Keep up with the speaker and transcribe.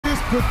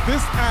put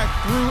this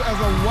act through as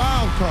a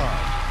wild card,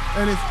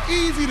 and it's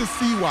easy to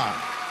see why.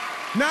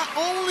 Not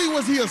only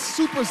was he a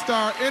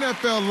superstar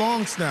NFL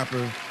long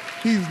snapper,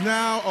 he's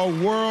now a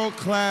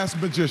world-class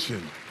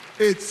magician.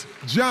 It's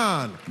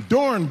Jon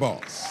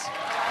Dorenbos.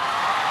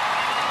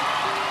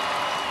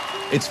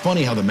 It's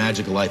funny how the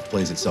magic of life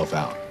plays itself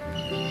out.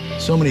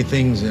 So many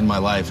things in my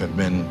life have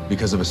been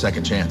because of a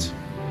second chance.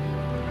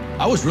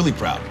 I was really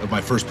proud of my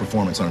first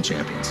performance on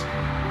Champions.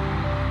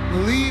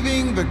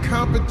 Leading the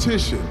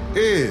competition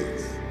is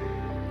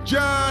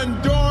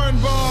Jon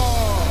Dorenbos.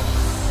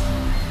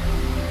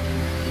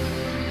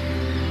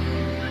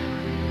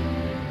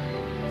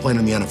 Playing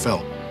in the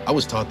NFL, I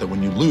was taught that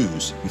when you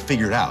lose, you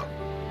figure it out.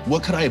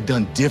 What could I have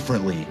done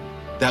differently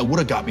that would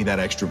have got me that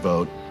extra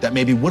vote, that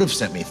maybe would have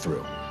sent me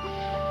through?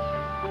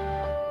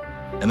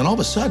 And then all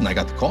of a sudden, I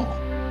got the call,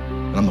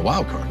 and I'm the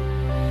wild card.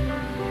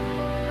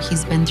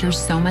 He's been through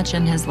so much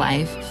in his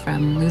life,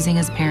 from losing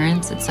his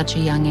parents at such a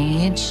young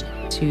age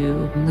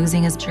to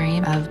losing his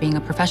dream of being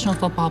a professional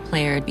football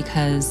player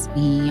because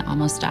he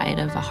almost died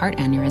of a heart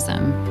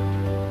aneurysm.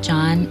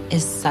 Jon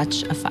is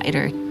such a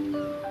fighter.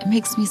 It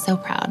makes me so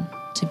proud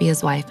to be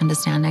his wife and to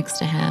stand next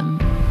to him.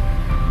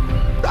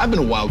 I've been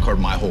a wild card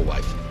my whole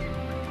life.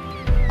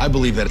 I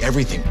believe that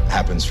everything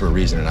happens for a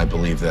reason, and I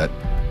believe that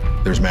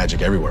there's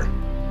magic everywhere.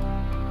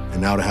 And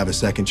now to have a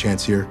second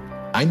chance here,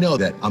 I know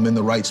that I'm in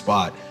the right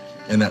spot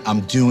and that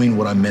I'm doing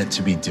what I'm meant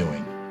to be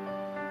doing.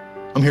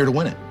 I'm here to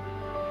win it.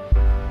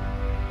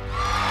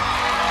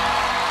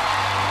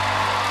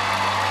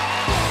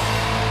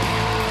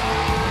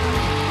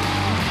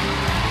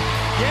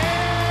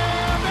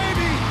 Yeah,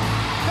 baby!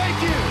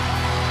 Thank you!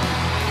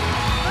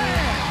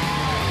 Man!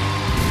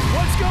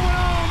 What's going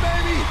on,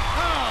 baby?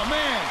 Oh,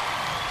 man.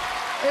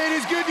 It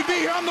is good to be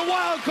here. I'm the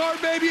wild card,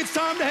 baby. It's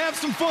time to have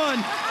some fun.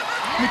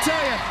 Let me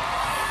tell you.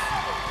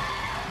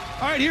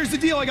 All right, here's the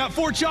deal. I got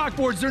 4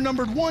 chalkboards. They're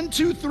numbered 1,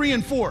 2, 3,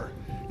 and 4.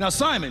 Now,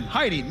 Simon,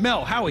 Heidi,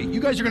 Mel, Howie,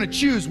 you guys are gonna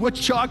choose which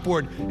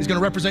chalkboard is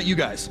gonna represent you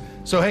guys.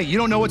 So, hey, you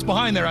don't know what's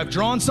behind there. I've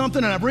drawn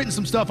something and I've written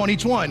some stuff on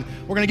each one.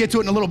 We're gonna get to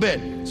it in a little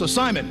bit. So,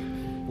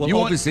 Simon. Well,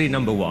 obviously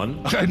number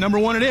 1. Okay, number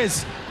 1 it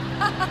is.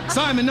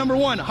 Simon, number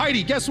 1.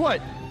 Heidi, guess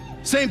what?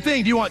 Same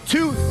thing. Do you want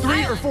 2,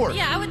 3, or 4?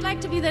 Yeah, I would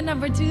like to be the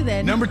number 2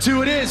 then. Number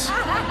 2 it is.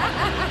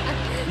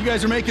 You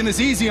guys are making this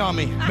easy on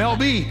me. Mel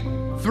B,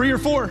 3 or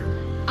 4?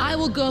 I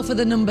will go for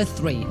the number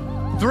 3.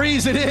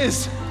 3s it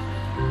is.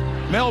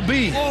 Mel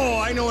B. Oh,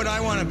 I know what I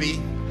want to be.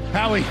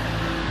 Howie,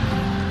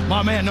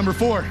 my man, number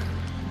 4.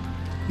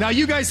 Now,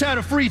 you guys had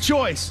a free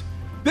choice.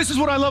 This is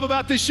what I love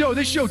about this show.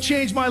 This show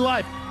changed my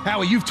life.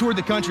 Howie, you've toured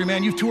the country,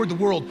 man. You've toured the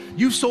world.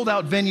 You've sold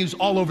out venues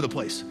all over the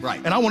place.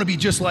 Right. And I want to be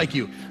just like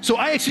you. So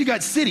I actually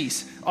got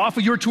cities off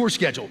of your tour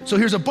schedule. So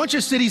here's a bunch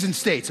of cities and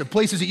states of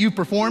places that you've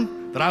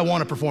performed that I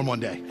want to perform one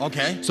day.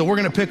 Okay. So we're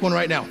going to pick one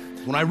right now.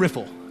 When I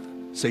riffle,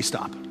 say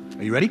stop.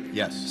 Are you ready?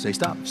 Yes. Say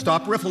stop.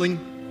 Stop riffling.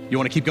 You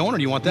want to keep going or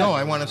do you want that? No,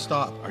 I want to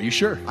stop. Are you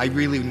sure? I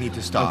really need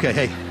to stop. Okay,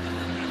 hey.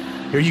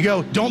 Here you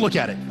go. Don't look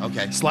at it.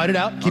 Okay. Slide it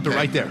out. Keep it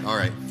right there. All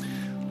right.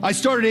 I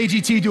started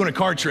AGT doing a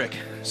card trick.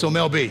 So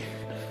Mel B,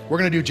 we're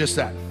going to do just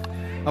that.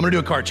 I'm going to do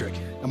a card trick.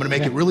 I'm going to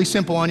make it really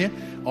simple on you.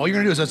 All you're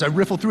going to do is, as I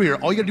riffle through here,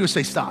 all you got to do is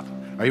say stop.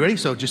 Are you ready?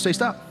 So just say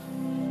stop.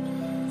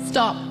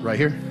 Stop. Right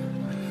here.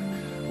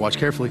 Watch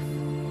carefully.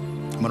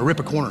 I'm going to rip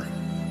a corner.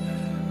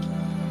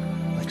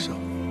 Like so.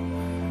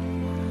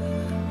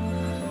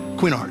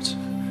 Queen of Hearts.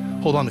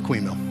 Hold on the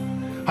queen, Mel.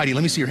 Heidi,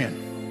 let me see your hand.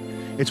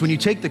 It's when you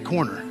take the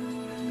corner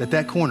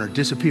that corner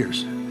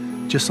disappears.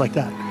 Just like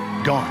that.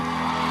 Gone.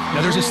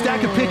 Now there's a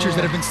stack of pictures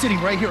that have been sitting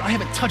right here. I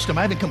haven't touched them.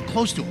 I haven't come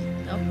close to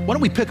them. Nope. Why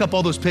don't we pick up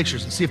all those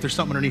pictures and see if there's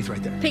something underneath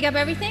right there? Pick up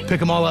everything? Pick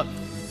them all up.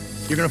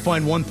 You're gonna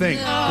find one thing.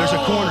 No. There's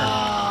a corner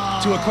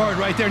to a card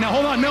right there. Now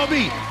hold on, Mel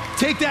B.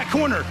 Take that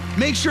corner.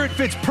 Make sure it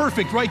fits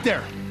perfect right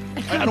there.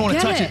 I don't want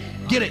to touch it.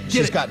 Get it, get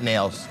She's it. got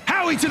nails.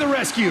 Howie to the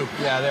rescue.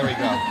 Yeah, there we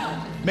go.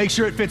 Make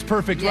sure it fits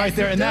perfect right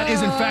there, and that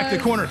is in fact the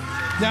corner.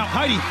 Now,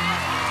 Heidi.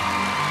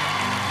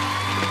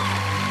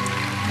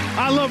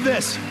 I love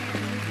this.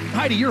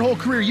 Heidi, your whole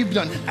career, you've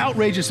done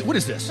outrageous, what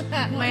is this?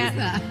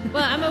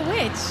 Well, I'm a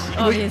witch,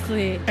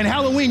 obviously. And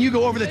Halloween, you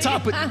go over the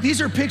top, but these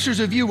are pictures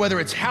of you,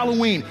 whether it's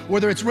Halloween,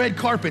 whether it's red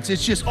carpets,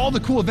 it's just all the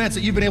cool events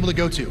that you've been able to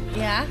go to.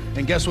 Yeah?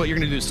 And guess what? You're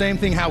gonna do the same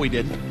thing Howie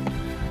did.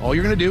 All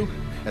you're gonna do,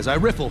 as I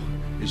riffle,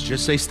 is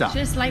just say stop.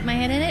 Just light my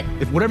hand in it?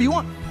 If whatever you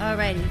want.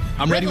 Alrighty.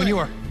 I'm ready when you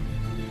are.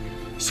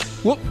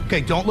 Whoop,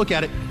 okay, don't look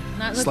at it.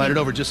 Not Slide looking. it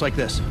over just like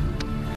this.